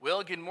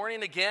good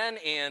morning again,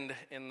 and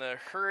in the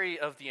hurry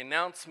of the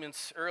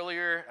announcements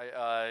earlier,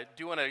 I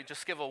do want to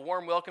just give a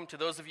warm welcome to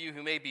those of you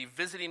who may be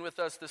visiting with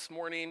us this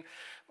morning.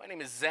 My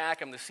name is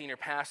Zach, I'm the senior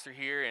pastor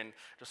here, and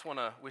just want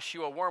to wish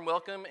you a warm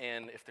welcome,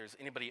 and if there's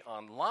anybody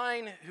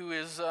online who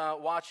is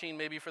watching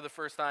maybe for the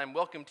first time,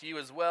 welcome to you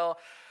as well.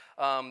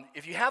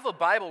 If you have a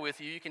Bible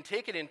with you, you can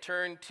take it and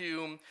turn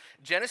to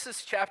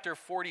Genesis chapter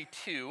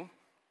 42.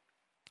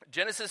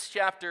 Genesis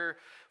chapter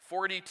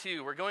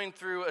 42. We're going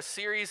through a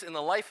series in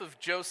the life of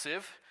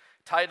Joseph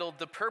titled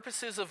The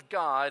Purposes of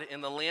God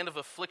in the Land of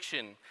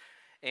Affliction.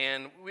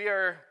 And we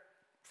are,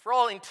 for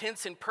all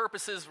intents and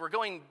purposes, we're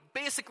going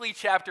basically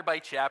chapter by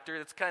chapter.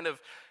 That's kind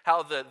of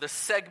how the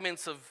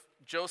segments of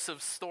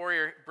Joseph's story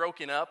are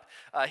broken up.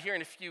 Here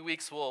in a few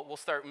weeks, we'll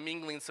start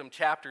mingling some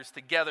chapters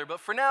together.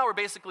 But for now, we're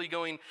basically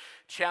going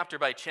chapter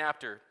by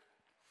chapter.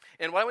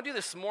 And what I want to do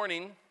this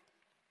morning,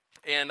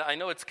 and I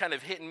know it's kind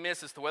of hit and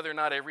miss as to whether or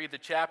not I read the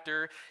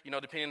chapter,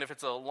 depending if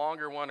it's a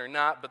longer one or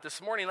not. But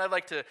this morning, I'd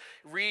like to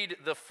read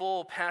the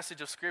full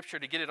passage of Scripture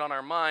to get it on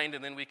our mind,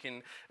 and then we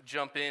can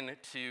jump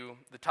into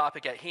the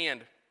topic at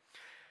hand.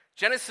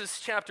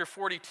 Genesis chapter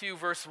 42,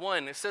 verse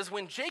 1, it says,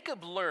 when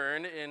Jacob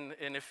learned, and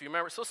if you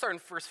remember, so start in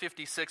verse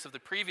 56 of the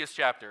previous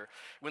chapter,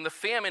 when the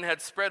famine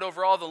had spread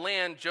over all the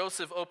land,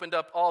 Joseph opened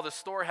up all the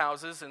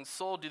storehouses and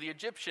sold to the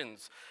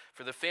Egyptians,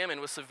 for the famine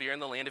was severe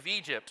in the land of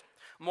Egypt.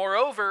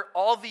 Moreover,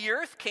 all the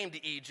earth came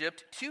to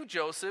Egypt to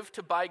Joseph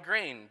to buy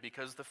grain,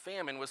 because the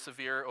famine was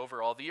severe over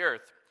all the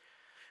earth.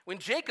 When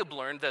Jacob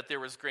learned that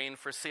there was grain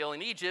for sale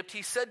in Egypt,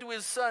 he said to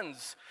his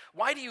sons,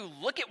 why do you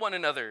look at one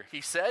another?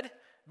 He said,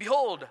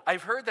 behold,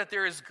 I've heard that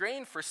there is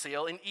grain for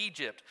sale in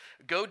Egypt.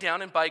 Go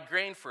down and buy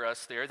grain for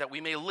us there, that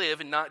we may live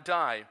and not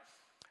die.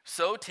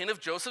 So 10 of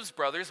Joseph's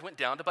brothers went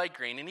down to buy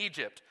grain in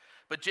Egypt.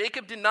 But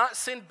Jacob did not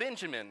send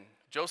Benjamin,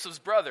 Joseph's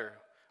brother,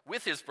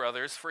 with his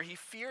brothers, for he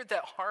feared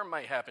that harm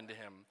might happen to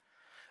him.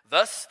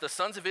 Thus the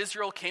sons of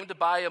Israel came to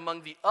buy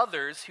among the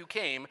others who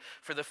came,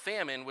 for the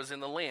famine was in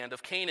the land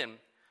of Canaan.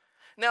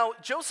 Now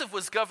Joseph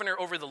was governor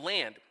over the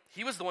land.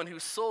 He was the one who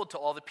sold to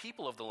all the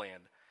people of the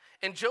land.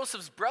 And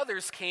Joseph's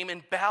brothers came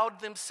and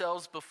bowed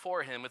themselves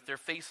before him with their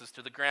faces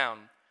to the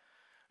ground.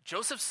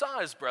 Joseph saw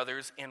his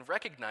brothers and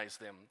recognized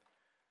them,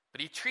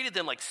 but he treated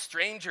them like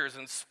strangers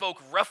and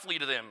spoke roughly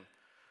to them.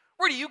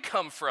 Where do you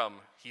come from?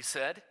 He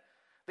said.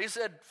 They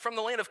said, from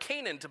the land of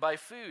Canaan to buy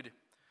food.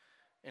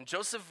 And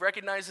Joseph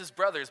recognized his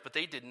brothers, but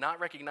they did not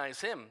recognize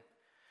him.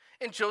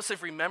 And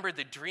Joseph remembered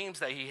the dreams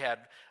that he had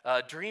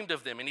dreamed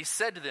of them. And he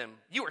said to them,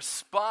 you are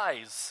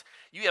spies.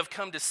 You have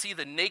come to see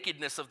the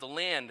nakedness of the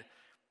land.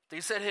 They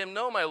said to him,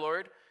 no, my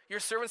lord, your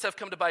servants have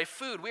come to buy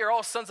food. We are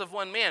all sons of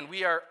one man.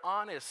 We are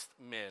honest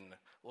men.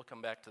 We'll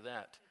come back to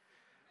that.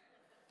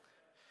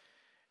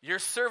 Your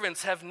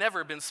servants have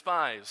never been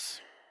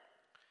spies.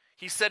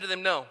 He said to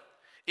them, no.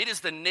 It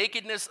is the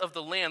nakedness of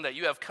the land that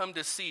you have come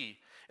to see.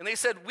 And they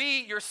said,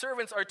 we, your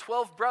servants, are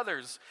 12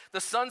 brothers, the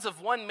sons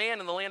of one man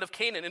in the land of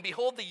Canaan. And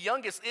behold, the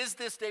youngest is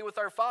this day with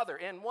our father,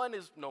 and one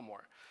is no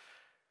more.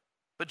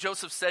 But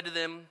Joseph said to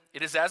them,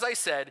 it is as I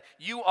said,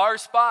 you are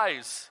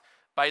spies.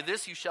 By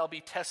this you shall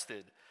be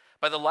tested.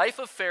 By the life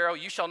of Pharaoh,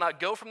 you shall not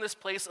go from this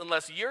place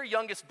unless your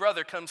youngest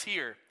brother comes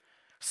here.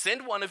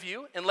 Send one of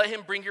you and let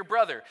him bring your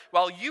brother,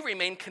 while you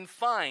remain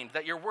confined,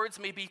 that your words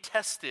may be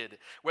tested,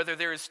 whether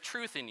there is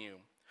truth in you.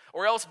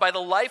 Or else by the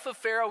life of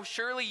Pharaoh,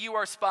 surely you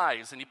are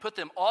spies. And he put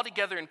them all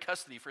together in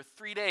custody for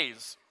 3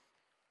 days.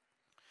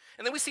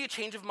 And then we see a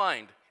change of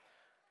mind.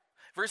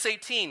 Verse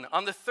 18,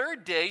 on the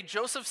third day,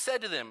 Joseph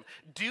said to them,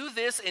 do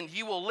this and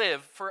you will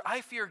live, for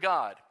I fear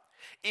God.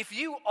 If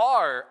you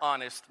are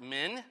honest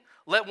men,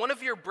 let one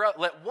of your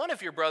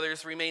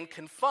brothers remain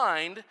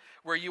confined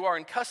where you are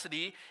in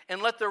custody,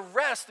 and let the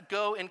rest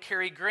go and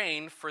carry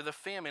grain for the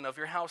famine of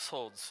your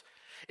households.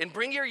 And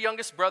bring your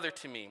youngest brother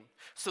to me,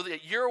 so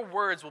that your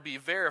words will be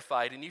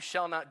verified, and you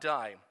shall not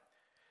die.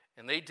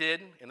 And they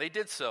did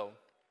so.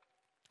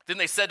 Then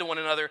they said to one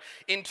another,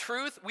 in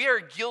truth, we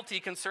are guilty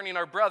concerning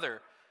our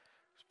brother,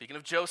 speaking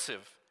of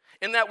Joseph,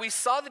 in that we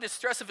saw the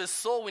distress of his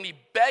soul when he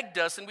begged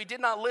us, and we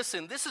did not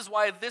listen. This is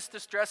why this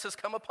distress has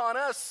come upon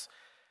us.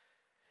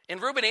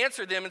 And Reuben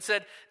answered them and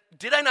said,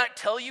 did I not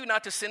tell you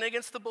not to sin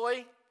against the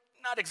boy?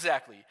 Not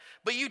exactly,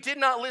 but you did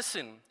not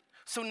listen.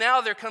 So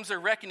now there comes a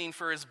reckoning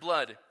for his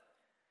blood.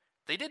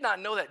 They did not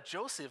know that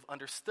Joseph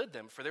understood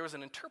them, for there was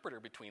an interpreter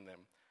between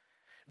them.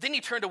 Then he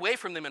turned away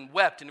from them and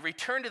wept, and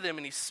returned to them,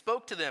 and he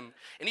spoke to them.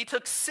 And he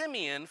took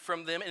Simeon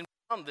from them and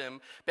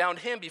bound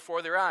him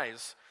before their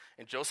eyes.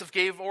 And Joseph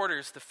gave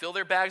orders to fill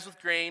their bags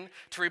with grain,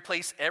 to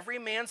replace every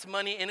man's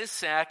money in his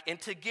sack, and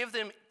to give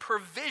them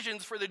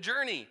provisions for the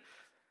journey.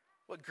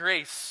 What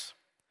grace!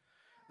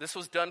 This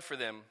was done for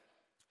them.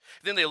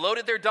 Then they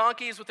loaded their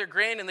donkeys with their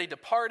grain, and they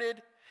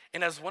departed.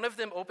 And as one of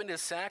them opened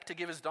his sack to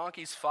give his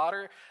donkeys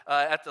fodder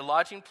at the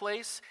lodging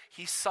place,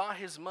 he saw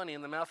his money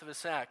in the mouth of his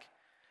sack.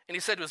 And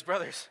he said to his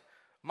brothers,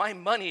 my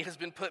money has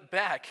been put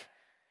back.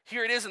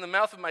 Here it is in the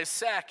mouth of my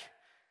sack.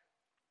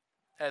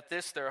 At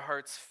this their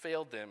hearts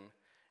failed them,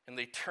 and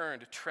they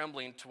turned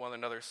trembling to one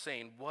another,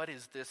 saying, what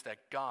is this that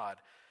God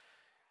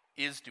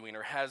is doing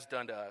or has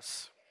done to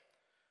us.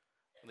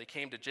 When they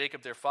came to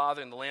Jacob, their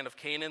father, in the land of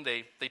Canaan,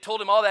 they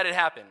told him all that had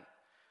happened.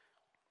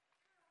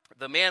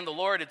 The man, the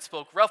Lord, had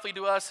spoke roughly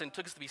to us and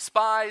took us to be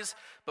spies,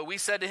 but we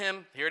said to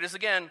him, here it is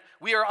again,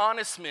 we are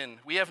honest men.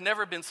 We have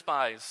never been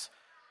spies.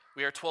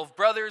 We are 12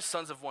 brothers,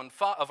 sons of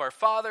of our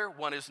father.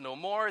 One is no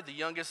more. The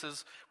youngest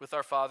is with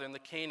our father in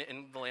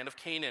the land of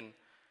Canaan.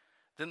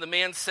 Then the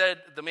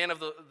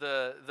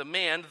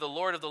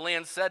Lord of the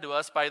land said to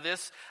us, by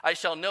this I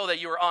shall know that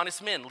you are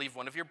honest men. Leave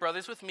one of your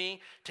brothers with me,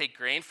 take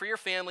grain for your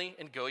family,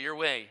 and go your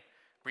way.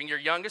 Bring your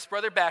youngest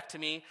brother back to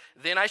me.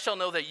 Then I shall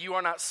know that you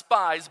are not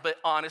spies, but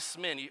honest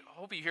men. I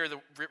hope you hear the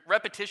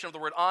repetition of the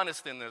word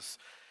honest in this.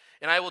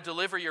 And I will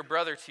deliver your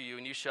brother to you,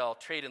 and you shall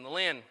trade in the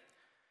land.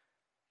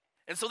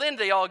 And so then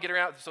they all get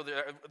around, so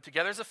they're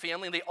together as a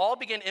family, and they all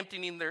begin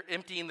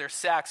emptying their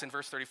sacks in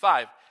verse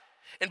 35.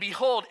 And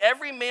behold,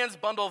 every man's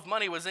bundle of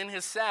money was in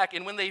his sack.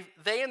 And when they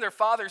and their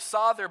father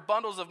saw their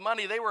bundles of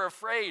money, they were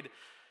afraid.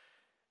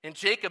 And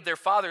Jacob, their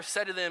father,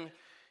 said to them,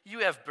 you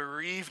have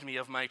bereaved me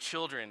of my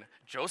children.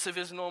 Joseph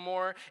is no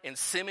more, and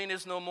Simeon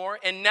is no more.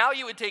 And now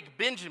you would take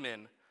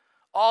Benjamin.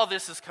 All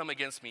this has come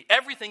against me.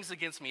 Everything's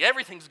against me.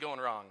 Everything's going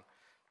wrong.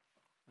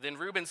 Then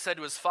Reuben said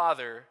to his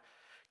father,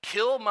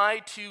 kill my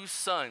 2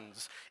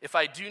 sons if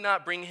I do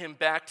not bring him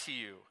back to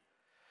you.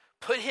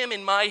 Put him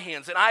in my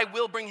hands, and I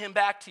will bring him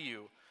back to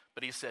you.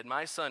 But he said,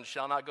 my son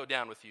shall not go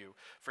down with you,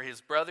 for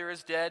his brother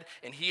is dead,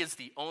 and he is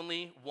the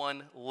only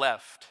one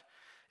left.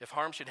 If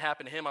harm should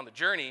happen to him on the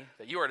journey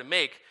that you are to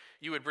make,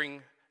 you would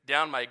bring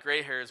down my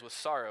gray hairs with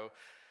sorrow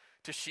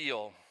to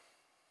Sheol.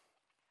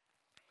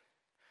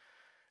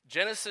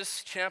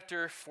 Genesis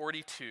chapter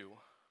 42.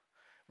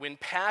 When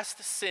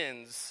past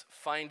sins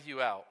find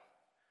you out.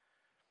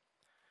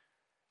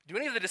 Do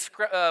any of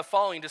the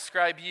following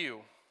describe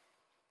you?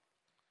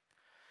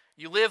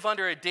 You live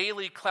under a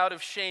daily cloud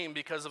of shame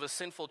because of a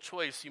sinful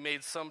choice you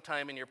made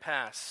sometime in your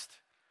past.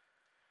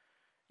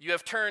 You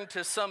have turned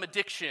to some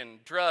addiction,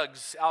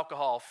 drugs,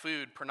 alcohol,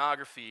 food,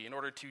 pornography, in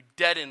order to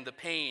deaden the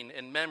pain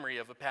and memory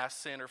of a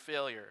past sin or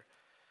failure.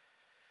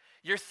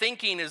 Your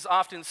thinking is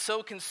often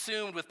so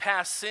consumed with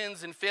past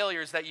sins and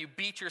failures that you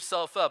beat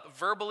yourself up,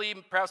 verbally,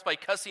 perhaps by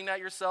cussing at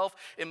yourself,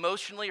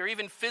 emotionally, or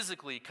even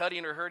physically,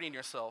 cutting or hurting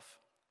yourself.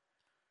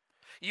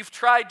 You've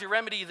tried to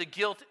remedy the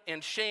guilt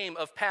and shame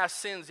of past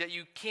sins, yet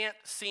you can't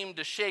seem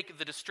to shake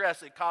the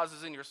distress it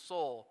causes in your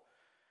soul.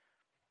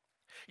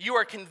 You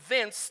are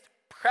convinced,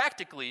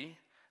 practically,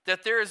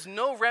 that there is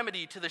no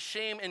remedy to the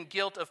shame and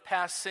guilt of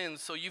past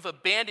sins, so you've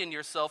abandoned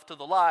yourself to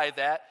the lie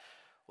that,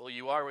 well,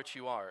 you are what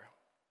you are.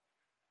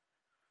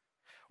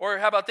 Or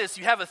how about this?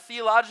 You have a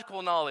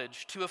theological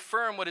knowledge to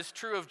affirm what is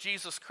true of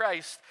Jesus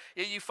Christ,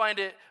 yet you find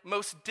it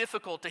most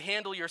difficult to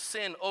handle your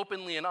sin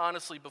openly and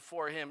honestly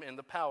before him in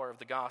the power of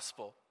the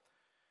gospel.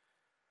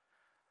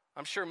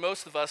 I'm sure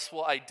most of us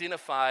will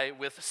identify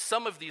with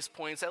some of these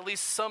points at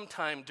least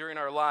sometime during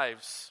our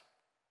lives.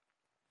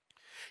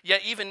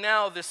 Yet even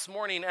now, this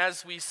morning,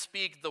 as we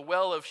speak, the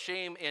well of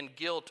shame and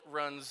guilt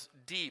runs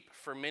deep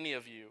for many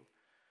of you.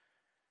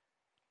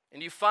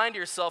 And you find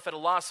yourself at a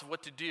loss of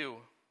what to do.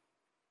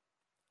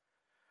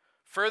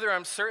 Further,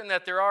 I'm certain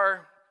that there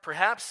are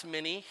perhaps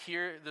many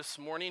here this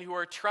morning who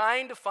are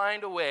trying to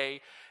find a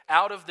way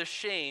out of the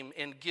shame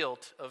and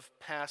guilt of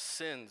past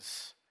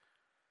sins.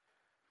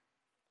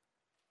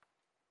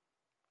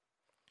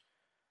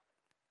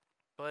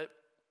 But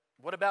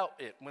what about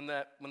it when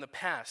that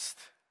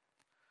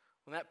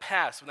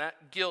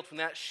guilt, when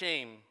that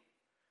shame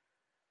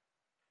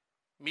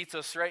meets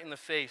us right in the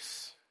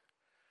face,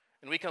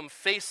 and we come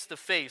face to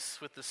face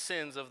with the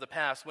sins of the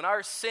past, when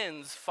our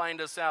sins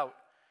find us out?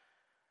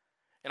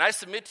 And I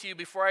submit to you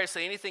before I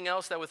say anything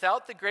else that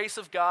without the grace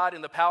of God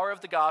and the power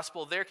of the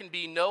gospel, there can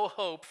be no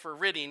hope for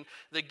ridding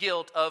the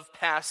guilt of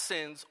past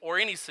sins or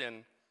any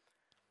sin.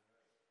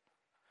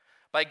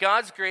 By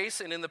God's grace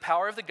and in the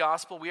power of the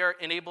gospel, we are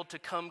enabled to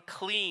come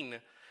clean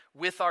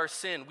with our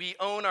sin. We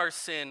own our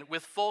sin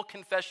with full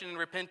confession and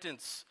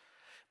repentance.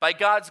 By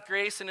God's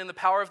grace and in the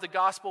power of the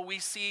gospel, we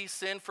see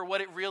sin for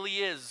what it really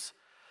is: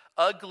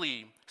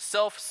 ugly,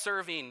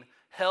 self-serving,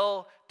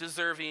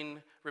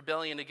 hell-deserving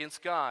rebellion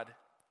against God.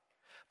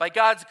 By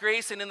God's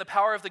grace and in the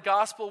power of the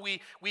gospel,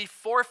 we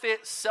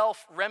forfeit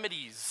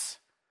self-remedies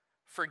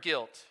for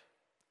guilt.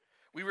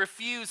 We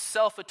refuse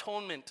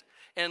self-atonement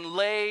and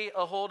lay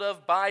a hold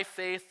of, by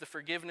faith, the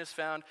forgiveness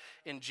found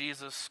in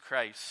Jesus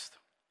Christ.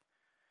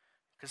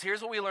 Because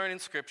here's what we learn in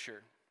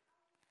Scripture.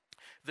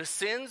 The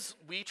sins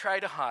we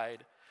try to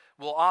hide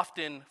will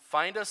often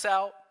find us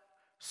out,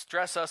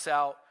 stress us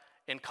out,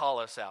 and call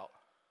us out.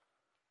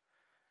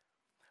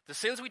 The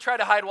sins we try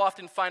to hide will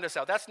often find us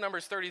out. That's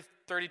Numbers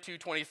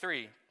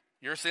 32:23.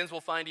 Your sins will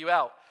find you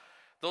out.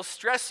 They'll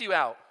stress you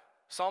out.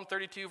 Psalm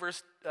 32,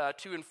 verse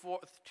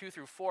 2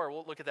 through 4,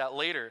 we'll look at that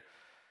later.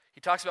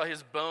 He talks about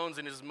his bones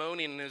and his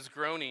moaning and his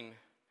groaning.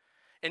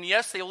 And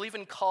yes, they will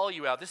even call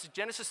you out. This is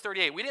Genesis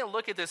 38. We didn't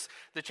look at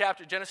the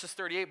chapter, Genesis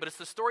 38, but it's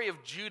the story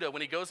of Judah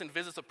when he goes and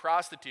visits a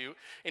prostitute,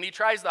 and he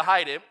tries to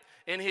hide it,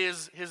 and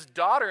his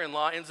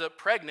daughter-in-law ends up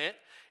pregnant,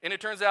 and it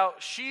turns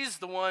out she's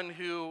the one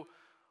who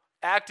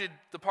acted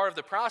the part of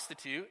the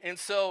prostitute. And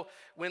so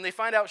when they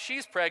find out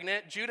she's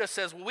pregnant, Judah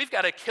says, well, we've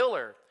got to kill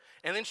her.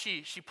 And then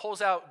she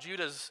pulls out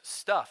Judah's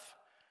stuff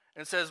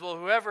and says, well,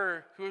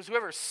 whoever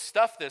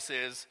stuff this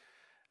is,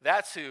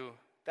 that's who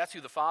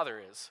the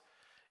father is.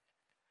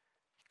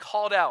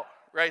 Called out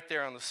right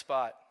there on the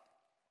spot.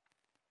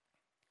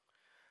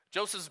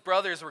 Joseph's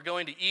brothers were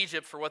going to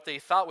Egypt for what they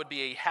thought would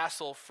be a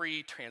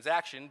hassle-free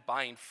transaction,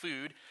 buying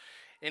food.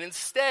 And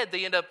instead,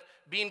 they end up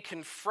being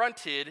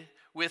confronted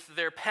with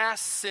their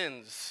past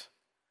sins.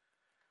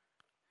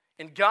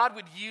 And God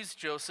would use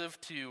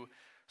Joseph to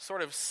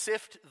sort of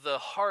sift the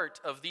heart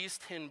of these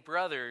 10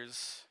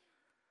 brothers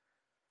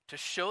to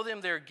show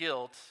them their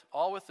guilt,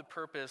 all with the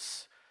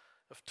purpose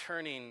of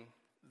turning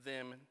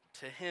them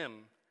to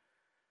him.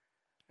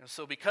 And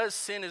so because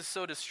sin is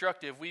so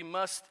destructive, we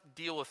must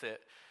deal with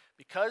it.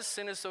 Because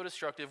sin is so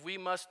destructive, we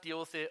must deal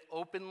with it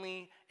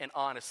openly and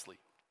honestly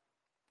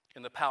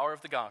in the power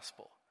of the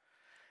gospel.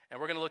 And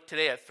we're going to look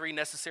today at 3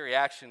 necessary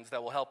actions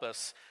that will help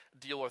us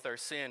deal with our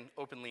sin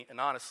openly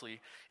and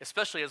honestly,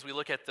 especially as we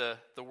look at the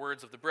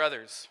words of the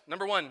brothers.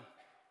 Number 1,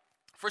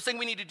 first thing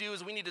we need to do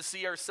is we need to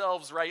see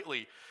ourselves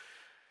rightly.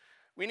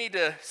 We need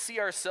to see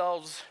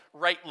ourselves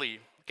rightly.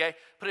 Okay?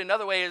 Put it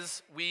another way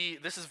is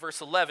this is verse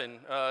 11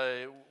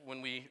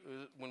 when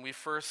we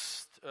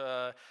first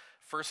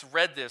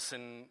read this,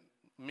 and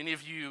many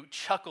of you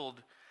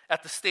chuckled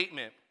at the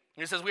statement.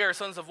 And it says, we are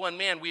sons of one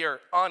man, we are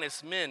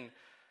honest men.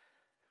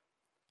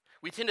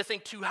 We tend to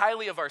think too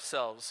highly of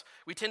ourselves.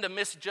 We tend to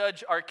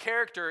misjudge our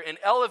character and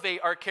elevate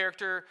our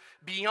character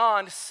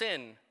beyond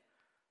sin,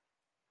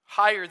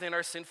 higher than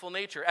our sinful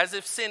nature, as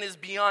if sin is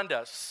beyond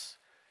us.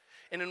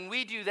 And when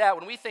we do that,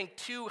 when we think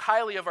too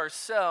highly of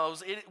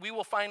ourselves, we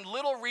will find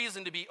little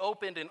reason to be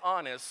open and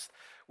honest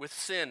with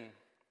sin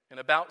and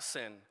about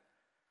sin.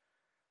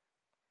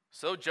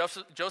 So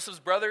Joseph's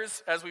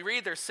brothers, as we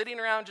read, they're sitting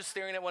around just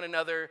staring at one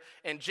another,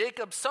 and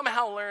Jacob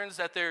somehow learns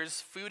that there's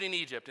food in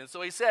Egypt. And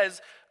so he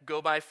says,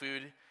 go buy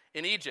food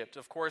in Egypt.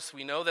 Of course,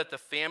 we know that the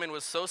famine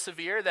was so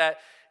severe that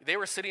they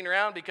were sitting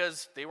around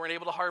because they weren't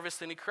able to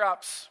harvest any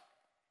crops.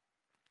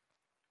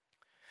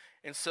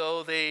 And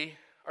so they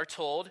are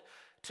told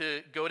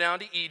to go down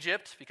to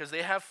Egypt because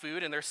they have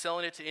food, and they're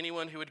selling it to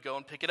anyone who would go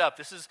and pick it up.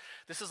 This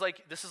is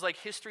like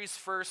history's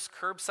first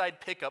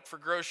curbside pickup for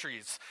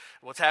groceries.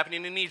 What's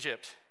happening in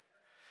Egypt?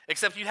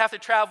 Except you'd have to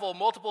travel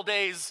multiple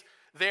days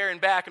there and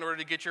back in order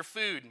to get your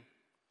food.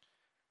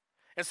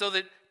 And so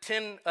the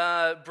 10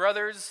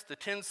 brothers, the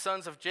 10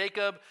 sons of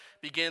Jacob,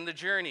 begin the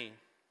journey.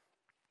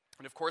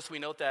 And of course, we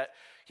note that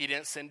he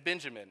didn't send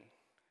Benjamin.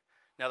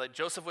 Now that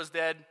Joseph was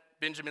dead,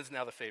 Benjamin's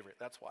now the favorite.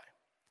 That's why.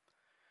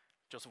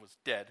 Joseph was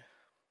dead.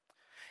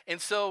 And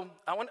so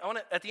I want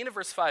to, at the end of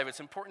verse 5, it's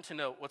important to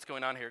note what's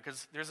going on here,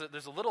 because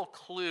there's a little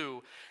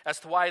clue as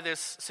to why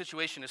this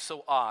situation is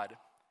so odd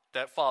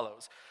that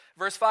follows.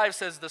 Verse 5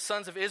 says, the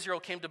sons of Israel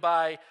came to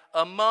buy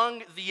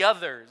among the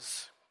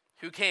others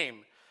who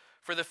came,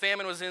 for the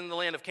famine was in the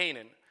land of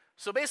Canaan.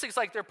 So basically, it's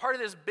like they're part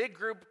of this big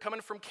group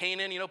coming from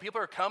Canaan. You know, people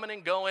are coming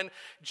and going.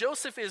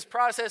 Joseph is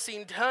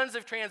processing tons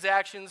of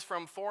transactions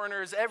from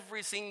foreigners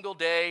every single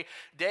day,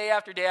 day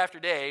after day after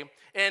day.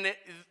 And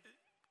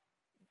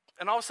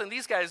all of a sudden,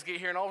 these guys get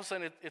here, and all of a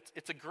sudden,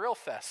 it's a grill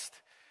fest.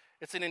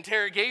 It's an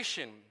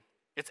interrogation.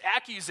 It's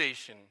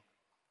accusation.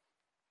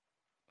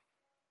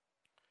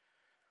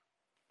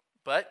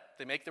 But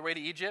they make their way to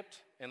Egypt,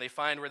 and they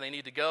find where they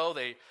need to go.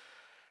 They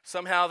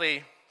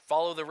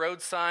follow the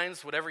road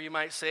signs, whatever you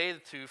might say,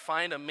 to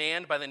find a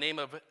man by the name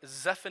of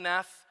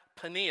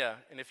Zephanath-Paneah.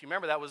 And if you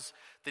remember, that was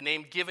the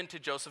name given to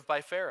Joseph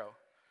by Pharaoh,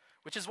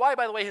 which is why,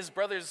 by the way, his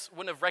brothers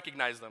wouldn't have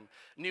recognized them.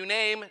 New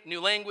name,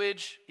 new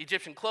language,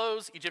 Egyptian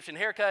clothes, Egyptian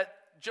haircut.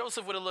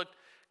 Joseph would have looked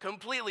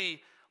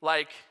completely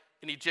like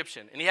an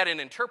Egyptian. And he had an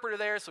interpreter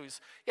there, so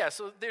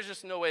so there's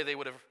just no way they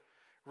would have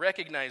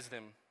recognized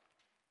him.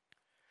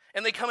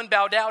 And they come and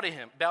bow down to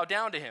him.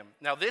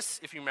 Now this,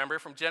 if you remember,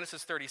 from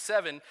Genesis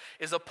 37,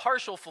 is a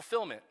partial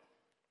fulfillment.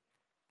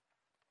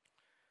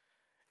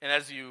 And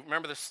as you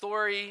remember the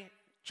story,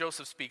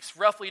 Joseph speaks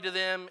roughly to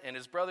them, and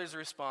his brothers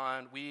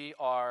respond, we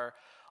are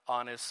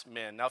honest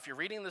men. Now if you're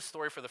reading this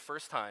story for the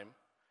first time,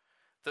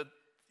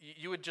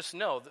 you would just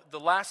know, the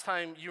last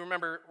time you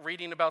remember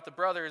reading about the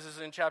brothers is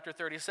in chapter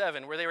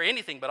 37, where they were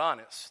anything but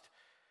honest.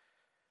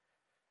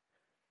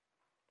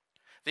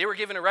 They were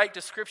given a right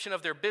description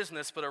of their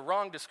business, but a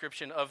wrong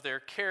description of their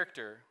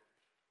character.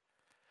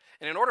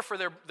 And in order for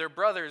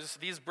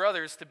these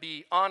brothers to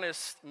be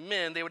honest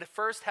men, they would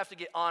first have to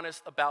get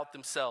honest about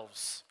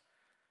themselves.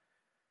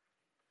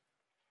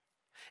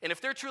 And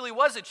if there truly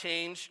was a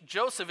change,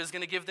 Joseph is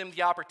going to give them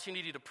the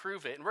opportunity to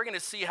prove it. And we're going to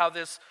see how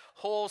this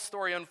whole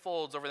story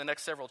unfolds over the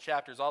next several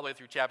chapters, all the way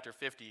through chapter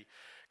 50.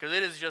 Because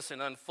it is just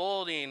an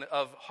unfolding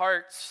of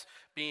hearts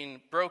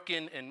being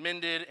broken and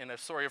mended, and a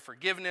story of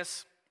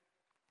forgiveness.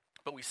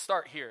 But we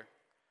start here.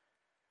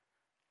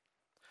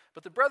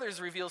 But the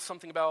brothers reveal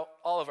something about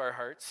all of our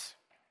hearts.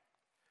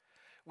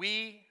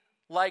 We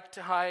like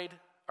to hide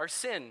our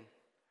sin.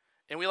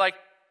 And we like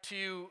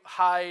to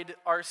hide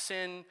our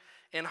sin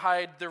and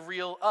hide the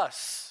real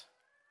us.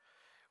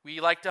 We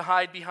like to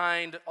hide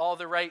behind all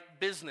the right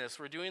business.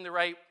 We're doing the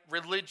right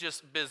religious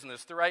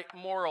business, the right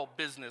moral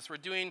business. We're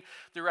doing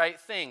the right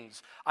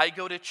things. I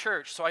go to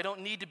church, so I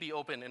don't need to be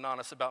open and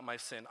honest about my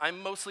sin.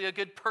 I'm mostly a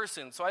good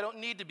person, so I don't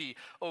need to be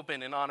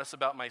open and honest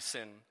about my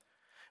sin.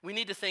 We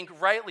need to think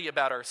rightly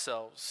about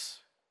ourselves.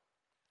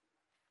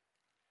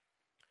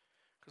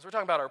 Because we're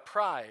talking about our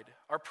pride.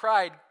 Our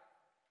pride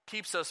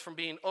keeps us from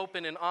being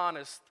open and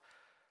honest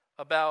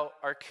about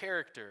our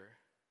character.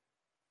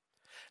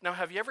 Now,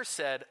 have you ever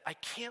said, I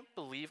can't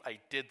believe I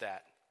did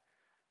that?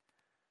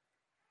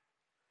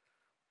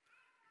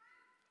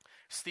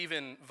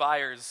 Stephen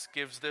Viers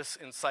gives this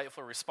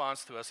insightful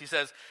response to us. He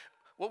says,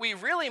 what we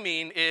really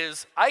mean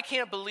is, I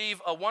can't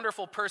believe a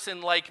wonderful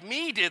person like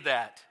me did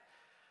that.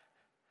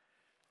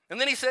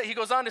 And then he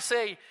goes on to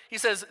say, he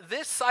says,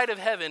 this side of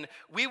heaven,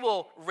 we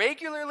will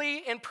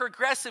regularly and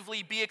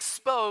progressively be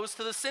exposed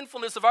to the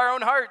sinfulness of our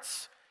own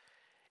hearts.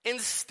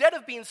 Instead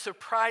of being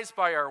surprised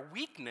by our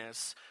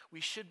weakness, we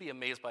should be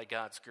amazed by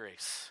God's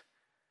grace.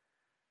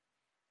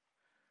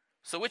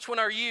 So which one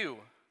are you?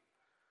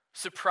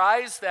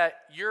 Surprised that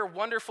your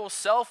wonderful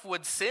self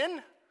would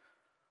sin?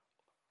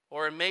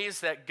 Or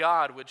amazed that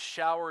God would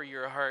shower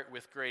your heart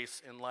with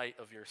grace in light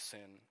of your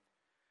sin?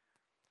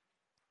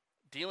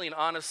 Dealing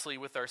honestly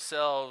with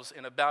ourselves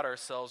and about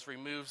ourselves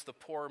removes the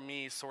poor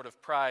me sort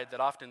of pride that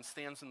often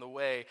stands in the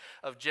way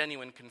of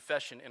genuine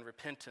confession and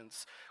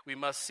repentance. We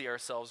must see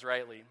ourselves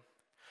rightly.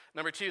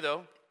 Number two,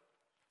 though,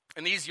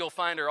 and these you'll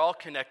find are all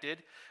connected,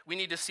 we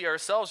need to see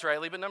ourselves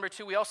rightly, but number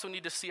two, we also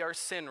need to see our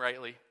sin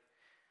rightly.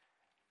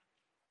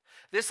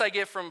 This I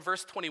get from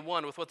verse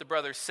 21 with what the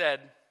brothers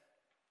said.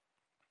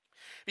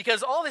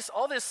 Because all this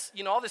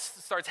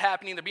starts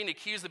happening. They're being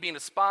accused of being the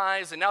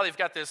spies, and now they've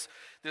got this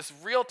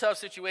real tough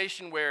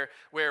situation where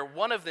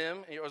one of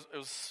them, it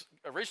was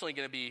originally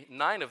going to be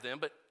 9 of them,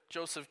 but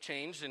Joseph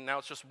changed, and now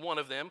it's just one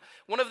of them.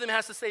 One of them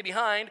has to stay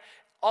behind.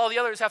 All the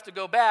others have to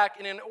go back,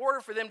 and in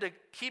order for them to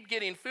keep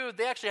getting food,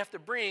 they actually have to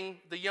bring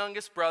the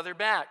youngest brother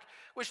back,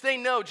 which they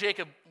know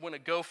Jacob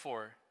wouldn't go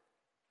for.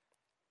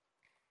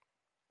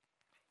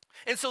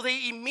 And so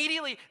they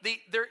immediately,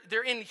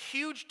 they're in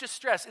huge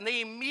distress, and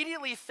they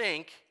immediately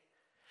think,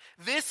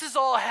 this is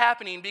all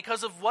happening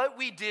because of what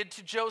we did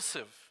to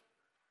Joseph.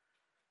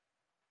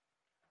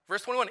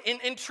 Verse 21,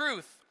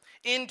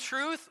 in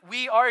truth,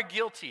 we are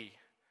guilty.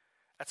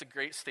 That's a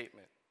great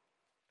statement.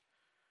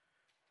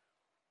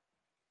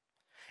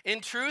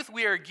 In truth,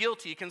 we are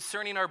guilty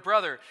concerning our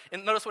brother.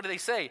 And notice what do they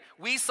say?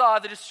 We saw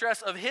the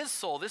distress of his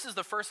soul. This is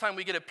the first time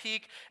we get a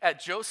peek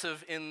at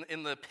Joseph in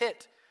the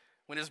pit.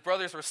 When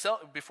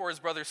before his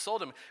brothers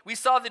sold him. We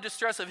saw the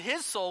distress of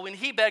his soul when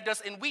he begged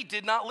us, and we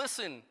did not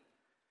listen.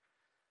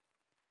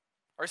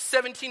 Our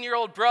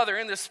 17-year-old brother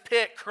in this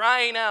pit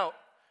crying out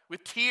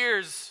with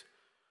tears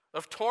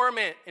of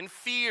torment and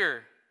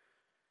fear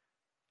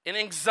and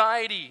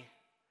anxiety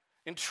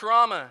and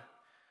trauma.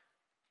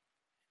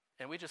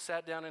 And we just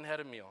sat down and had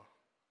a meal.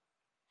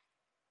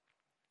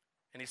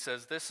 And he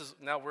says,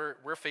 now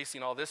we're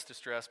facing all this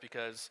distress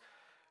because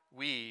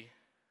we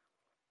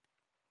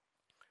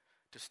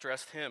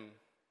distressed him.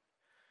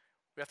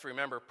 We have to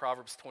remember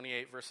Proverbs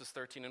 28, verses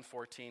 13 and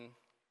 14.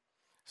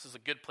 This is a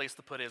good place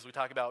to put it as we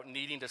talk about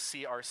needing to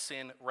see our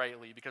sin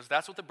rightly, because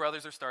that's what the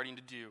brothers are starting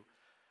to do.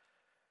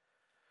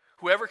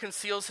 Whoever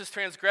conceals his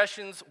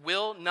transgressions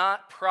will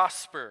not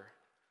prosper,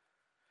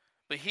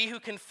 but he who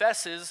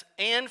confesses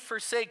and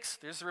forsakes,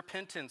 there's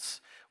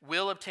repentance,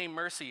 will obtain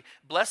mercy.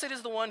 Blessed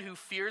is the one who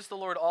fears the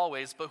Lord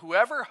always, but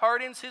whoever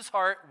hardens his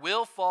heart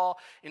will fall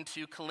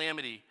into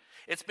calamity.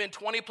 It's been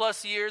 20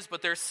 plus years,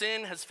 but their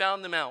sin has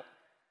found them out.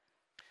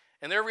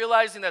 And they're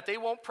realizing that they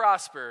won't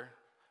prosper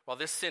while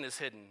this sin is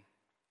hidden.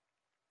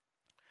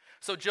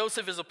 So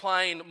Joseph is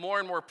applying more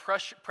and more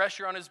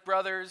pressure on his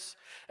brothers.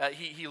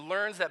 He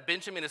learns that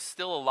Benjamin is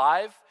still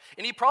alive,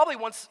 and he probably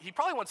wants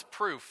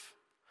proof.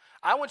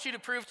 I want you to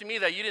prove to me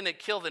that you didn't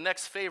kill the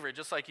next favorite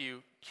just like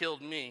you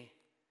killed me.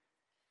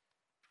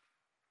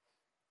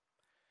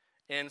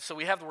 And so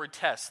we have the word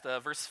test,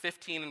 verse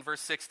 15 and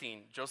verse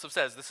 16. Joseph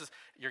says,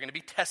 you're going to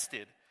be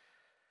tested.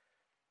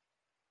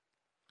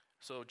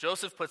 So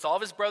Joseph puts all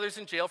of his brothers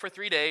in jail for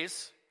 3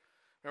 days.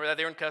 Remember that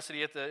they were in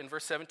custody in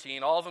verse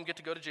 17. All of them get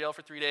to go to jail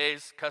for 3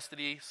 days,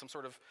 custody, some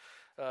sort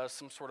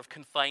of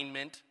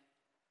confinement.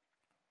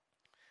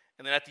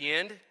 And then at the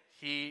end,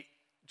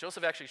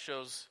 Joseph actually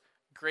shows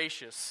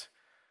gracious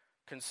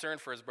concern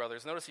for his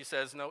brothers. Notice he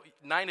says, no,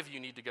 9 of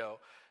you need to go,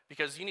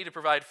 because you need to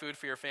provide food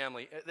for your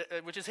family,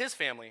 which is his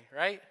family,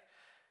 right?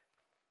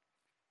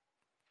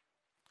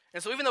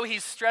 And so even though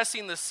he's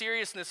stressing the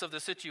seriousness of the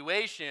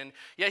situation,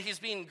 yet he's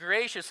being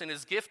gracious in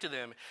his gift to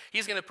them.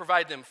 He's going to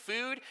provide them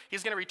food.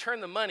 He's going to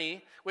return the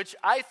money, which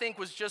I think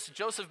was just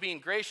Joseph being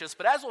gracious.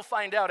 But as we'll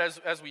find out,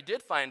 as we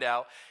did find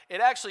out,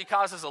 it actually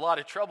causes a lot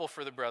of trouble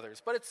for the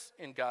brothers. But it's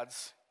in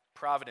God's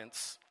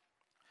providence.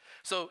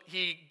 So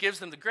he gives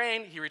them the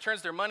grain. He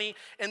returns their money.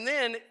 And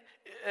then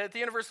at the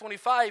end of verse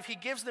 25, he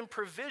gives them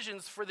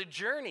provisions for the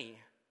journey.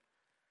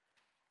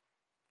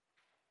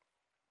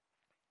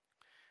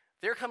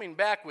 They're coming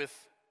back with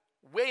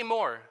way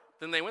more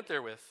than they went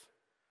there with.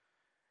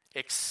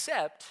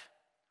 except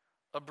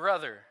a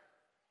brother.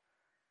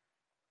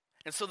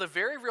 And so the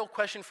very real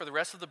question for the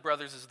rest of the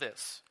brothers is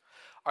this: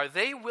 are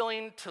they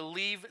willing to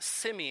leave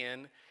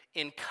Simeon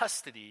in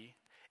custody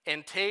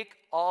and take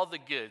all the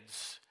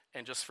goods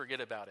and just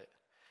forget about it?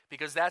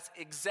 Because that's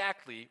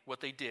exactly what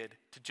they did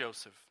to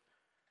Joseph.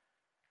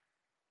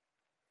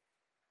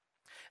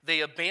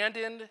 They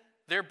abandoned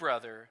their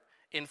brother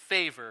in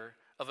favor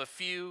of a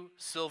few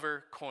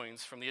silver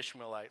coins from the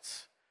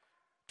Ishmaelites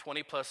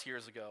 20 plus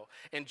years ago.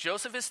 And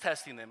Joseph is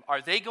testing them.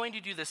 Are they going to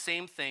do the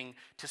same thing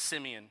to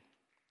Simeon?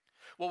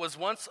 What was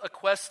once a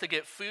quest to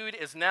get food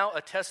is now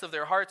a test of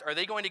their hearts. Are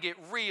they going to get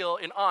real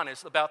and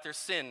honest about their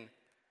sin?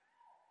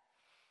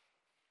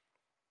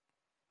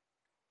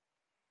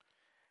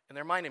 And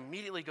their mind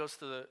immediately goes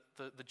to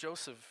the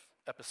Joseph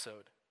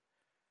episode.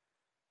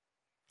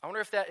 I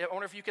wonder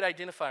if you could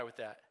identify with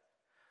that.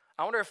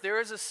 I wonder if there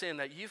is a sin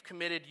that you've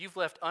committed, you've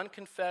left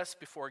unconfessed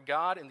before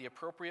God and the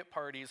appropriate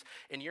parties,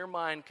 and your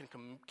mind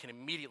can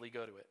immediately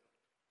go to it.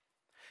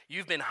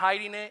 You've been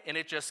hiding it, and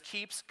it just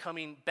keeps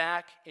coming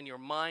back in your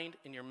mind,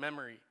 in your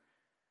memory.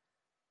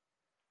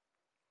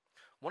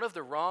 One of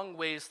the wrong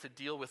ways to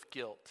deal with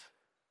guilt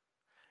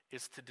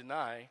is to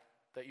deny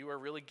that you are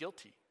really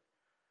guilty.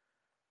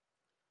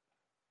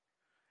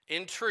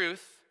 In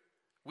truth,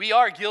 we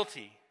are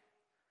guilty.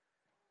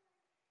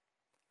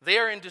 They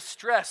are in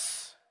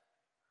distress.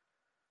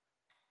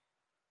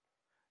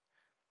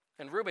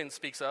 And Reuben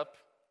speaks up.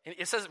 And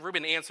it says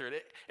Reuben answered.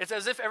 It's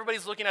as if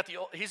everybody's looking at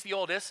he's the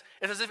oldest.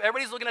 It's as if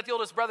everybody's looking at the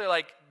oldest brother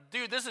like,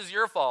 dude, this is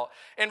your fault.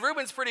 And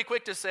Reuben's pretty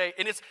quick to say,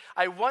 and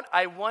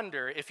I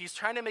wonder if he's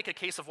trying to make a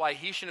case of why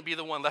he shouldn't be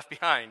the one left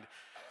behind.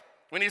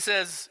 When he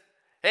says,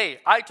 hey,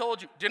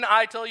 didn't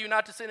I tell you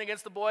not to sin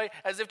against the boy?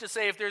 As if to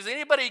say, if there's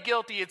anybody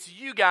guilty, it's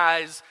you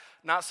guys,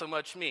 not so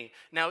much me.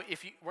 Now,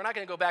 we're not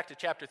going to go back to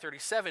chapter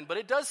 37, but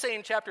it does say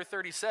in chapter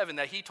 37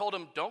 that he told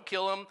him, don't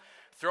kill him,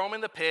 throw him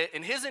in the pit,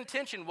 and his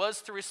intention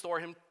was to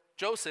restore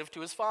Joseph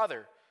to his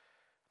father.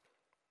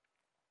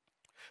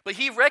 But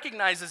he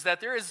recognizes that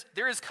there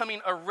is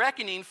coming a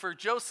reckoning for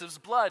Joseph's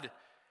blood.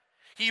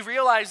 He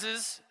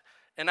realizes,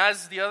 and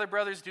as the other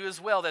brothers do as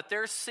well, that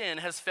their sin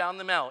has found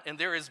them out, and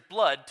there is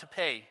blood to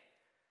pay.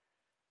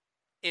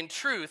 In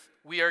truth,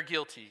 we are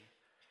guilty.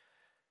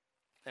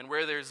 And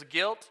where there's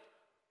guilt,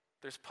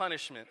 there's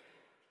punishment.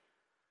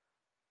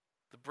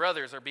 The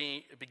brothers are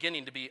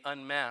beginning to be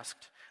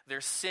unmasked.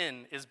 Their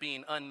sin is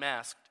being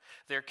unmasked.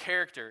 Their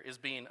character is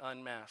being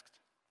unmasked.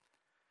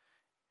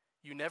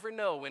 You never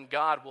know when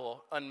God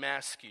will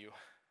unmask you.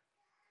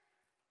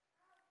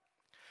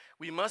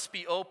 We must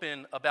be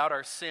open about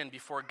our sin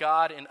before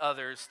God and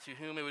others to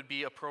whom it would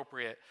be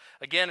appropriate.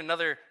 Again,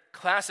 another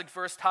classic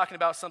verse talking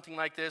about something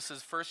like this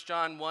is 1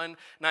 John 1,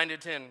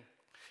 9-10.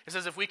 It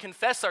says, if we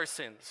confess our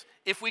sins,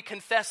 if we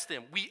confess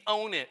them, we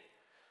own it.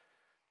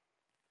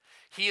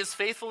 He is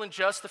faithful and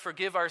just to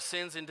forgive our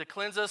sins and to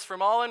cleanse us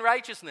from all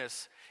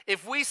unrighteousness.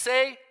 If we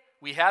say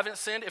we haven't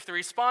sinned, if the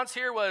response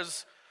here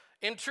was,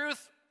 in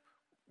truth,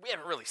 we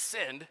haven't really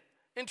sinned,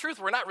 in truth,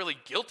 we're not really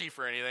guilty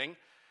for anything,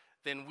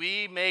 then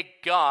we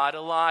make God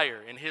a liar,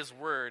 and his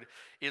word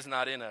is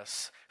not in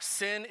us.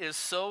 Sin is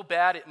so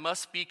bad, it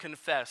must be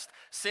confessed.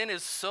 Sin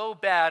is so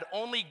bad,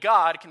 only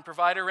God can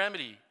provide a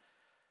remedy.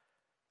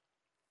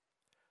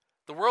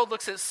 The world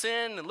looks at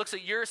sin and looks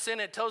at your sin,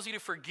 and it tells you to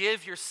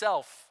forgive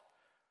yourself.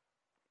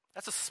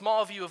 That's a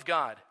small view of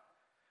God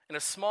and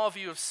a small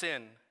view of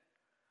sin.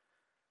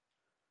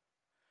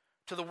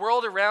 To the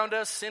world around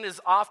us, sin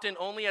is often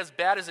only as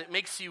bad as it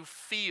makes you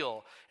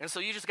feel. And so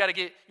you just got to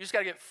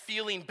get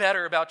feeling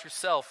better about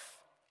yourself.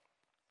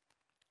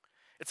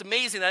 It's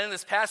amazing that in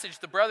this passage,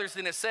 the brothers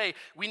didn't say,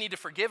 we need to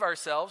forgive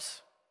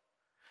ourselves.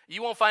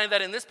 You won't find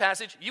that in this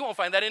passage. You won't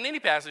find that in any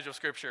passage of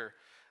Scripture.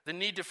 The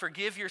need to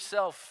forgive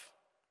yourself.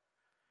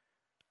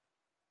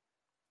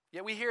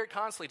 Yet we hear it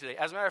constantly today.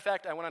 As a matter of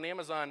fact, I went on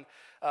Amazon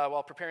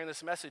while preparing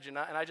this message, and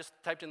I just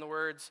typed in the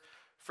words,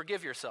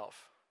 forgive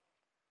yourself.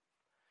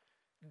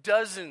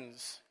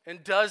 Dozens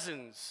and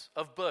dozens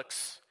of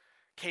books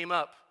came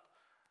up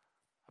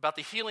about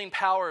the healing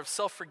power of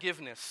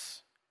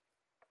self-forgiveness.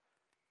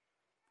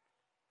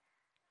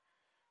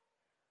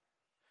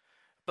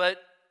 But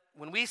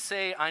when we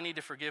say, I need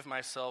to forgive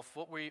myself,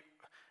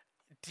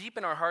 deep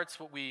in our hearts,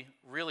 what we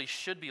really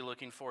should be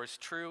looking for is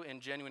true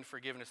and genuine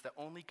forgiveness that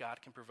only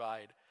God can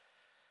provide.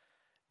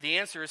 The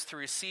answer is to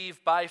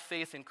receive by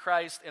faith in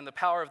Christ and the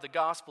power of the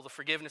gospel the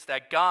forgiveness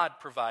that God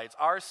provides.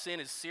 Our sin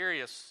is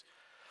serious.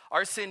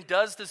 Our sin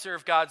does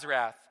deserve God's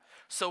wrath.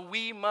 So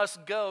we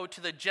must go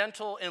to the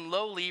gentle and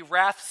lowly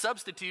wrath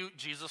substitute,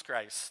 Jesus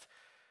Christ.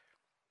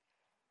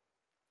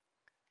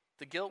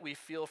 The guilt we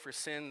feel for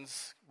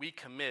sins we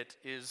commit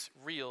is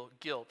real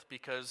guilt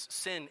because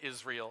sin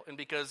is real and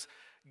because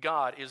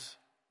God is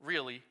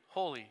really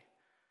holy.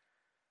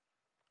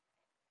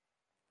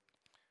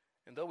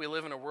 And though we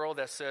live in a world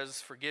that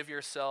says forgive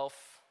yourself,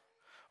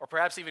 or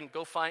perhaps even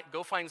go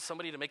find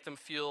somebody to make them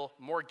feel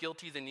more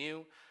guilty than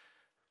you,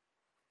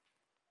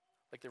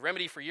 like the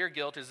remedy for your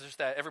guilt is just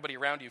that everybody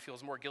around you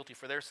feels more guilty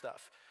for their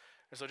stuff.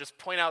 And so just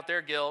point out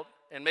their guilt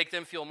and make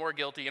them feel more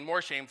guilty and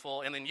more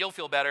shameful, and then you'll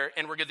feel better,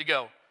 and we're good to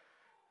go.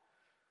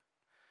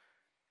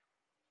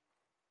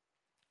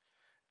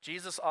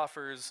 Jesus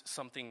offers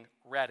something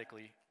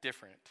radically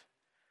different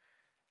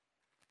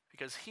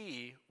because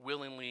he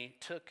willingly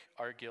took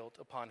our guilt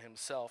upon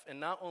himself. And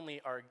not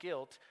only our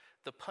guilt,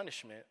 the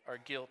punishment our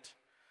guilt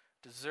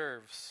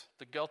deserves.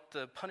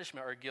 The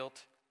punishment our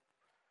guilt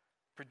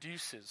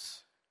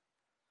produces.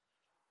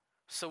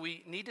 So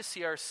we need to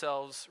see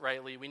ourselves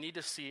rightly. We need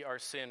to see our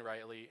sin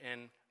rightly.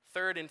 And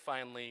third and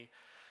finally,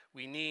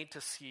 we need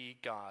to see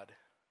God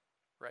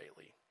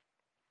rightly.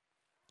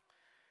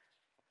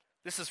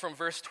 This is from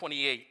verse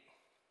 28,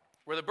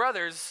 where the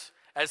brothers,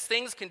 as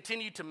things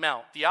continue to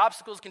mount, the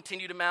obstacles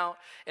continue to mount,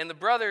 and the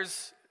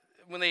brothers,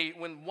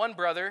 when one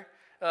brother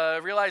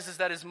realizes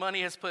that his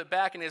money has put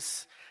back in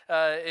his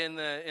in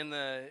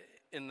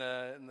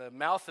the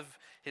mouth of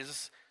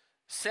his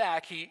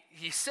sack,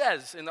 he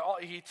says,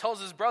 he tells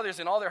his brothers,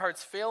 and all their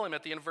hearts fail him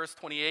at the end of verse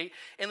 28,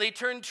 and they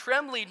turn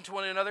trembling to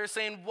one another,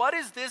 saying, "What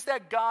is this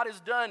that God has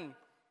done?"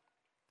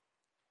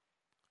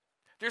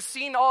 They're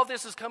seeing all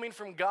this is coming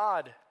from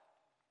God.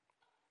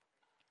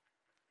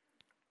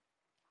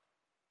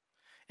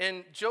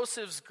 And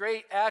Joseph's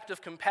great act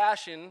of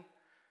compassion,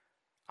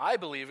 I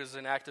believe, is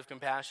an act of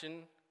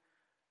compassion,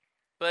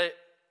 but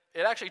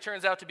it actually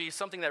turns out to be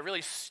something that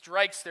really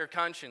strikes their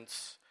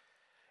conscience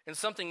and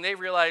something they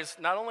realize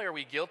not only are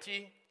we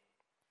guilty,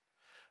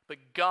 but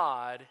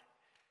God,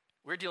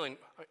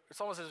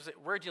 it's almost as if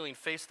we're dealing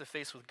face to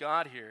face with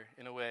God here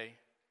in a way.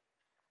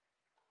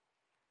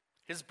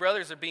 His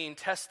brothers are being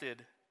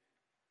tested,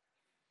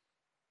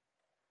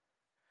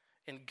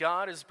 and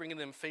God is bringing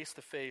them face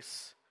to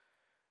face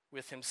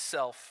with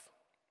himself.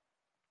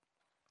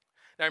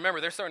 Now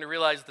remember, they're starting to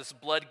realize this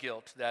blood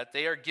guilt, that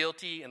they are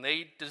guilty and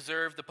they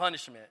deserve the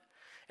punishment.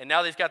 And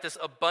now they've got this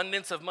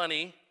abundance of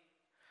money,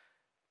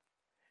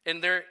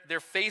 and they're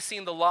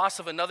facing the loss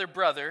of another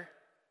brother,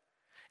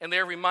 and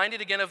they're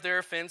reminded again of their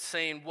offense,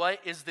 saying,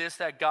 "What is this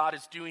that God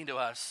is doing to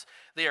us?"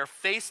 They are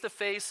face to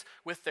face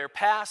with their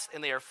past,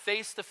 and they are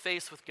face to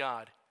face with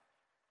God.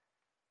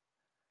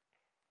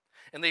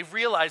 And they've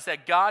realized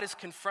that God is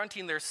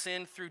confronting their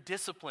sin through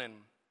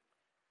discipline.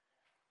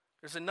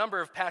 There's a number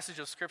of passages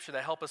of Scripture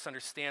that help us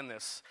understand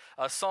this.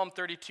 Psalm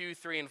 32,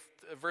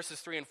 verses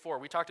 3 and 4.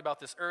 We talked about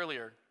this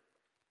earlier.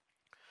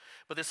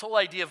 But this whole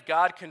idea of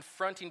God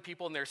confronting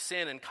people in their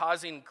sin and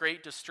causing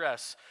great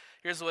distress.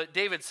 Here's what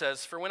David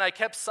says: "For when I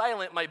kept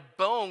silent, my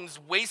bones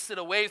wasted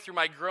away through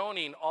my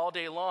groaning all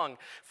day long.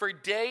 For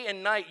day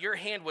and night your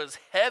hand was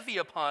heavy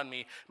upon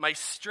me. My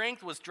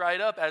strength was dried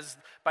up as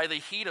by the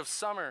heat of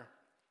summer."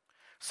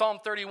 Psalm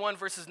 31,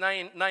 verses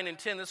 9 and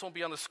 10. This won't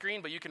be on the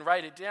screen, but you can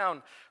write it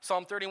down.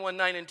 Psalm 31,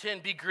 9 and 10.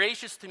 "Be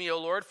gracious to me, O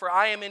Lord, for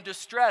I am in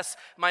distress.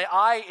 My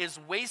eye is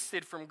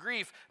wasted from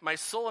grief, my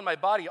soul and my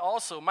body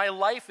also. My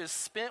life is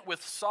spent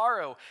with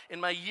sorrow, and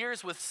my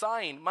years with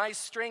sighing. My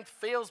strength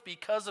fails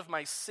because of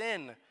my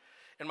sin,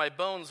 and my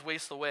bones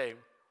waste away."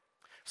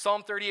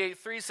 Psalm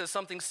 38:3 says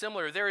something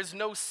similar. "There is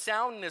no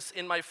soundness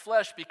in my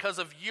flesh because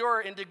of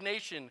your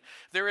indignation.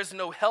 There is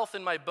no health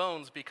in my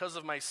bones because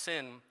of my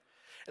sin."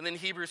 And then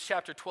Hebrews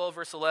chapter 12,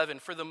 verse 11,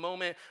 "For the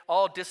moment,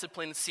 all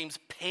discipline seems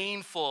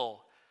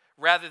painful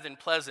rather than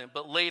pleasant,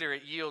 but later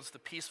it yields the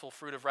peaceful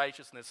fruit of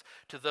righteousness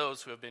to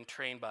those who have been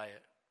trained by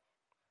it."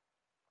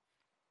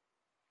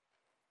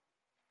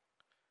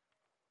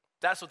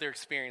 That's what they're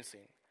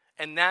experiencing.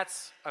 And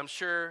that's, I'm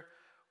sure,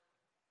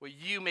 what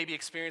you may be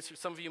experiencing,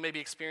 some of you may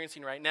be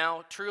experiencing right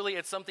now. Truly,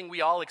 it's something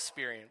we all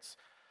experience.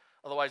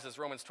 Otherwise, as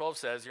Romans 12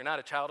 says, you're not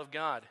a child of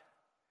God.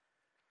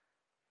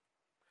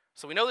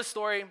 So we know the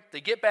story.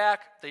 They get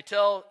back. They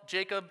tell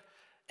Jacob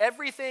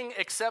everything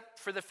except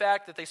for the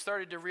fact that they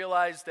started to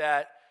realize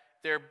that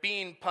they're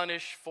being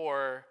punished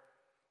for,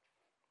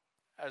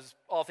 as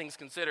all things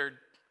considered,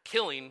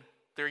 killing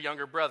their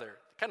younger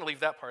brother. Kind of leave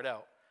that part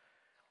out.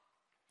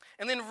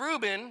 And then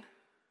Reuben,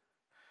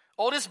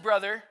 oldest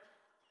brother,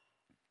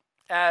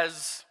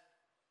 as,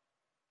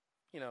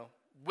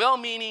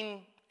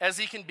 well-meaning as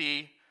he can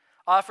be,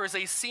 offers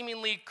a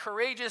seemingly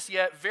courageous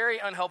yet very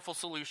unhelpful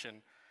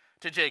solution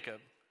to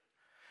Jacob,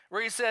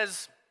 where he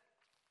says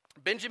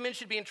Benjamin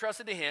should be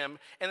entrusted to him,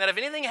 and that if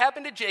anything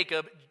happened to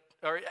Jacob,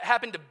 or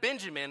happened to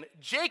Benjamin,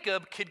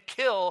 Jacob could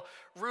kill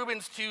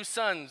Reuben's two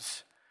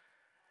sons,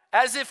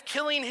 as if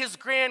killing his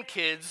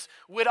grandkids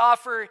would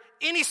offer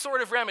any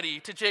sort of remedy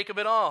to Jacob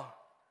at all.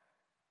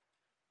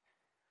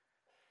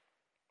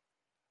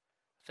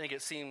 I think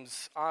it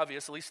seems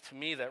obvious, at least to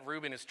me, that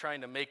Reuben is trying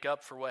to make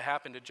up for what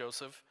happened to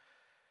Joseph.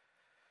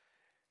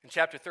 In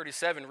chapter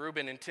 37,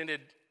 Reuben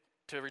intended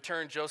to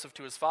return Joseph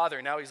to his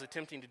father. Now he's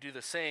attempting to do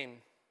the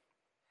same.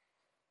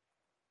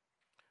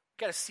 We've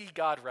got to see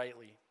God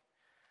rightly.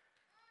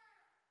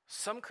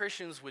 Some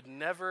Christians would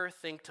never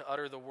think to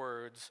utter the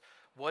words,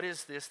 "What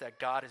is this that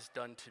God has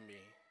done to me?"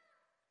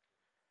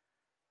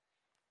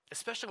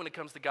 Especially when it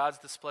comes to God's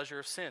displeasure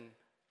of sin.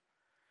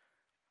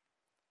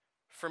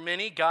 For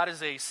many, God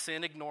is a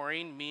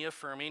sin-ignoring,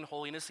 me-affirming,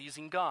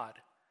 holiness-easing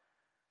God.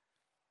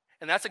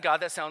 And that's a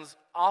God that sounds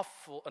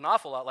an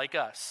awful lot like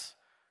us.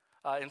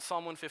 In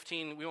Psalm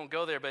 115, we won't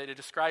go there, but it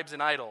describes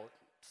an idol.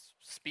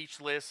 It's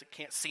speechless, it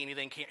can't see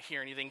anything, can't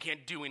hear anything,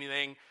 can't do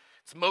anything.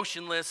 It's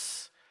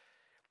motionless.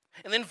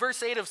 And then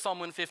verse 8 of Psalm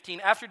 115,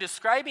 after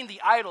describing the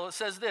idol, it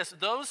says this,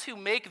 those who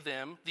make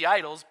them, the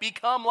idols,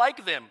 become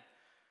like them.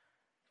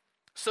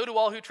 So do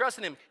all who trust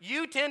in him.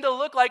 You tend to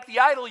look like the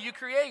idol you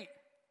create.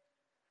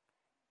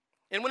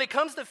 And when it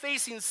comes to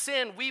facing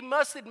sin, we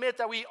must admit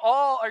that we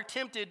all are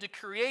tempted to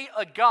create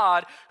a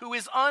God who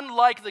is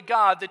unlike the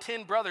God the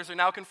 10 brothers are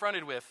now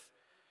confronted with.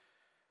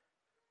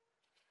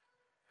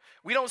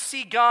 We don't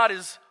see God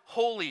as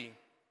holy.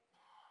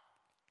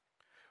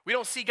 We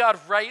don't see God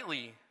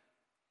rightly.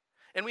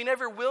 And we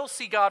never will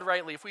see God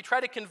rightly if we try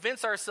to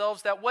convince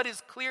ourselves that what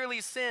is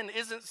clearly sin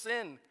isn't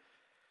sin.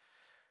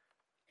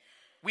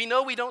 We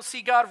know we don't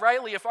see God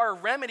rightly if our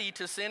remedy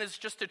to sin is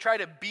just to try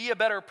to be a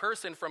better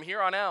person from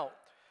here on out.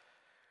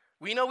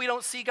 We know we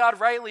don't see God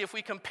rightly if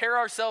we compare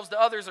ourselves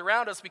to others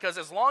around us, because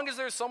as long as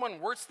there's someone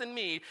worse than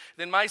me,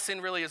 then my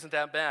sin really isn't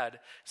that bad.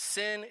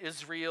 Sin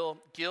is real.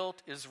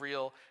 Guilt is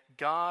real.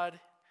 God,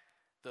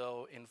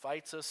 though,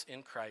 invites us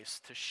in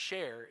Christ to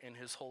share in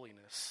his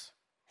holiness.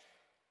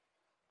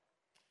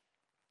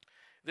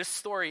 This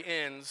story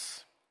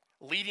ends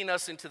leading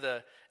us into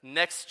the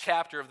next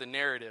chapter of the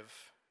narrative.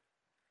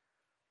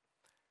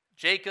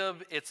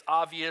 Jacob, it's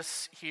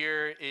obvious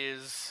here,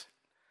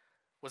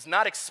 was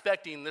not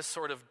expecting this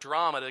sort of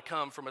drama to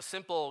come from a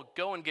simple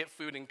go and get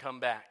food and come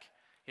back.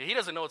 He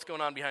doesn't know what's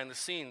going on behind the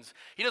scenes.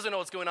 He doesn't know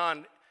what's going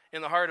on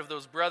in the heart of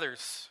those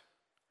brothers.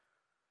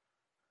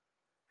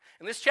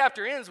 And this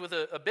chapter ends with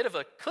a bit of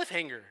a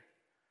cliffhanger.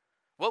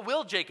 What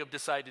will Jacob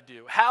decide to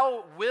do?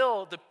 How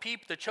will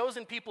the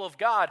chosen people of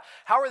God,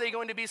 how are they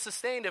going to be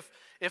sustained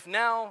if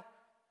now,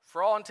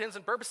 for all intents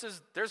and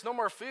purposes, there's no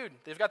more food?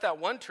 They've got that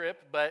one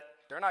trip, but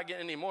they're not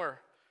getting any more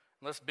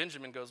unless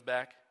Benjamin goes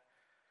back.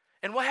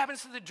 And what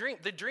happens to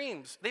the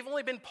dreams? They've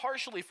only been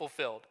partially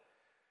fulfilled,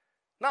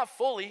 not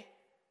fully.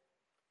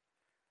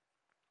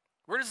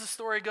 Where does the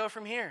story go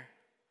from here?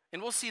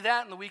 And we'll see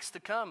that in the weeks to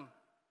come.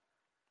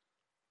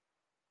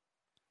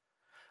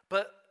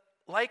 But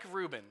like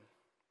Reuben,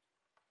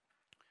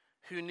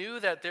 who knew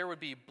that there would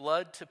be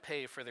blood to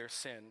pay for their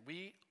sin,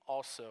 we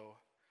also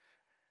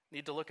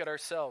need to look at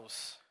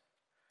ourselves,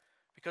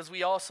 because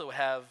we also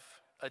have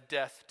a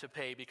death to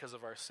pay because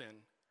of our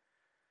sin.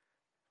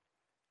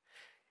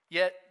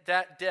 Yet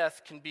that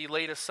death can be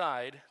laid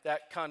aside,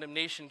 that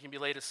condemnation can be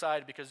laid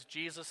aside, because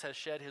Jesus has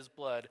shed his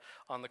blood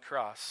on the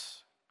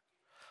cross.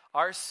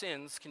 Our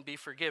sins can be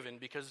forgiven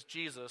because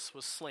Jesus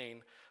was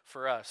slain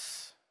for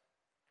us.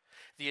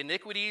 The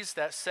iniquities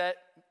that set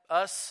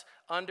us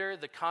under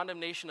the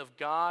condemnation of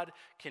God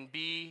can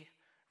be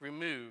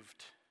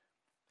removed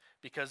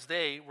because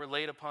they were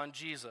laid upon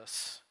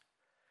Jesus.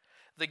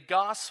 The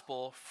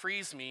gospel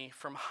frees me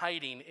from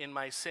hiding in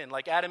my sin,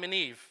 like Adam and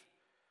Eve.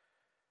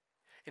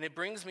 And it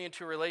brings me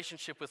into a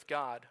relationship with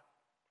God.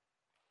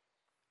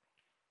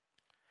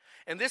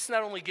 And this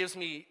not only gives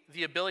me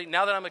the ability,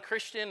 now that I'm a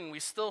Christian and we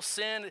still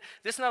sin,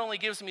 this not only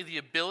gives me the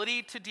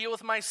ability to deal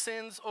with my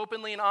sins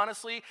openly and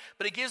honestly,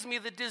 but it gives me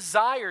the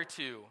desire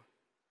to.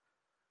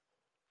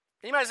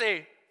 And you might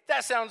say,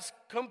 that sounds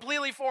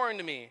completely foreign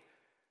to me.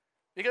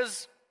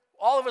 Because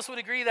all of us would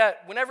agree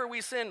that whenever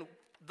we sin,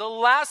 the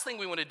last thing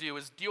we want to do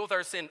is deal with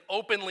our sin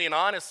openly and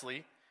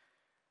honestly.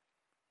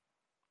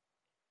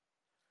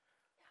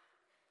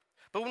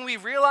 But when we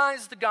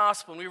realize the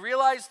gospel, when we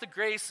realize the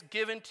grace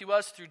given to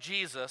us through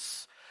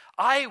Jesus,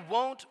 I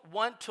won't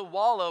want to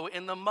wallow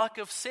in the muck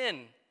of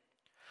sin.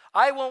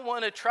 I won't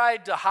want to try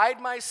to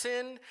hide my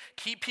sin,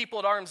 keep people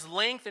at arm's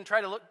length, and try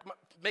to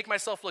make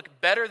myself look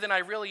better than I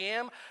really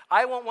am.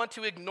 I won't want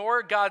to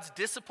ignore God's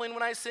discipline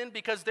when I sin,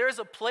 because there's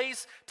a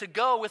place to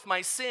go with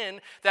my sin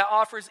that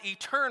offers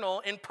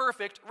eternal and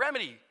perfect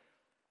remedy.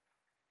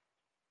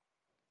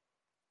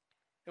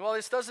 And while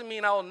this doesn't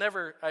mean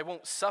I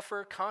won't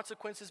suffer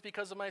consequences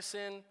because of my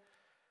sin,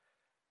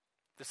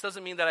 this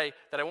doesn't mean that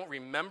I won't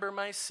remember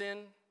my sin,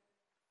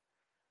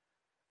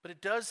 but it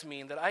does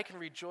mean that I can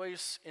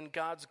rejoice in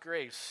God's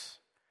grace,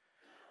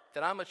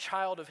 that I'm a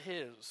child of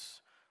his,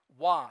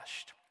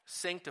 washed,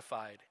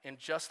 sanctified, and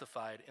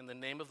justified in the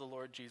name of the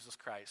Lord Jesus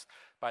Christ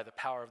by the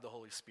power of the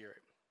Holy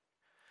Spirit.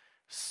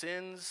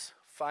 Sins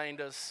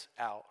find us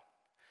out.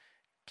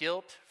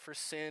 Guilt for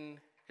sin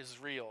is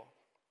real.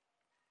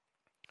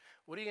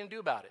 What are you going to do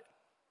about it?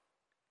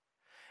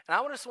 And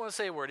I just want to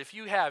say a word. If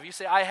you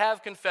say, I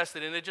have confessed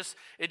it, and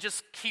it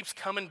just keeps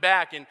coming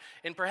back.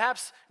 And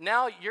perhaps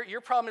now your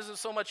problem isn't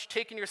so much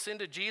taking your sin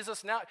to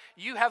Jesus. Now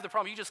you have the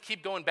problem. You just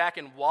keep going back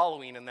and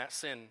wallowing in that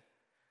sin,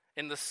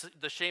 in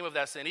the shame of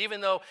that sin.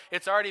 Even though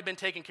it's already been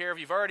taken care of,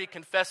 you've already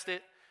confessed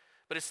it,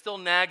 but it still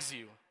nags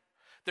you.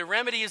 The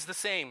remedy is the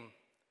same.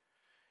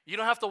 You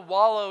don't have to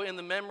wallow in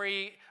the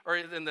memory or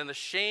in the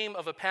shame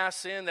of a past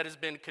sin that has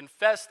been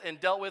confessed and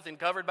dealt with and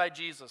covered by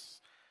Jesus.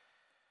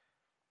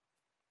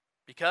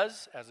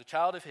 Because as a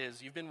child of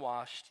his, you've been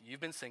washed, you've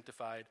been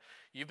sanctified,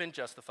 you've been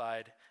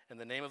justified in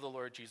the name of the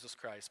Lord Jesus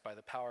Christ by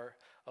the power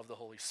of the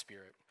Holy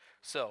Spirit.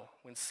 So,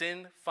 when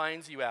sin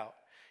finds you out,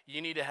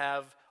 you need to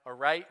have a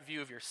right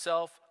view of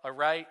yourself, a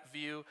right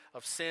view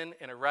of sin,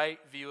 and a right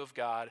view of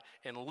God,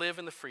 and live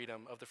in the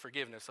freedom of the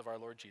forgiveness of our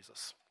Lord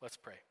Jesus. Let's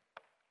pray.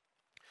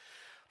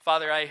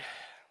 Father, I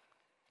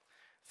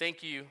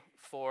thank you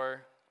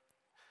for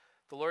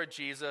the Lord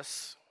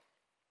Jesus,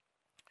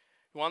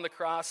 who on the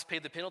cross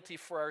paid the penalty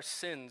for our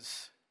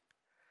sins.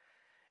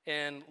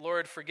 And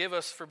Lord, forgive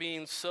us for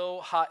being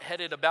so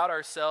hot-headed about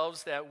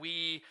ourselves that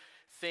we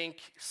think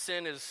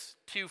sin is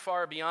too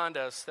far beyond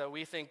us, that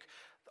we think,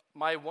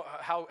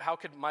 how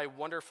could my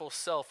wonderful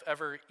self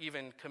ever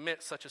even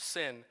commit such a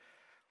sin?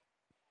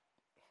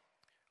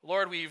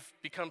 Lord, we've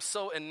become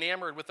so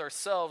enamored with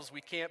ourselves,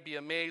 we can't be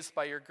amazed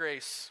by your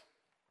grace.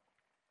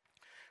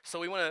 So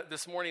we want to,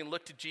 this morning,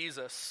 look to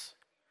Jesus.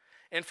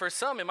 And for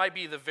some, it might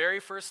be the very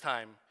first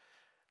time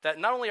that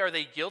not only are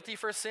they guilty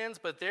for sins,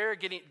 but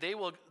they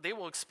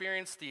will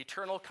experience the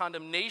eternal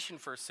condemnation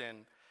for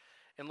sin.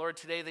 And Lord,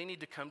 today they need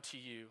to come to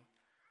you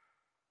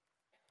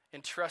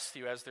and trust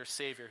you as their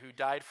Savior who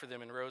died for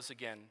them and rose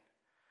again.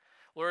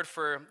 Lord,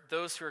 for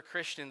those who are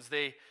Christians,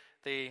 they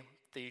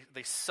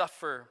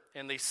suffer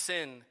and they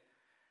sin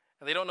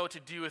and they don't know what to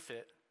do with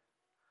it.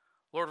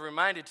 Lord, we're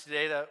reminded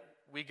today that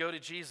we go to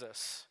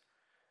Jesus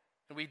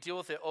and we deal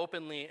with it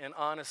openly and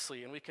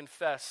honestly, and we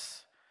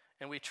confess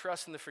and we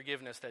trust in the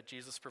forgiveness that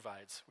Jesus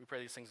provides. We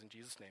pray these things in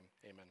Jesus' name.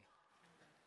 Amen.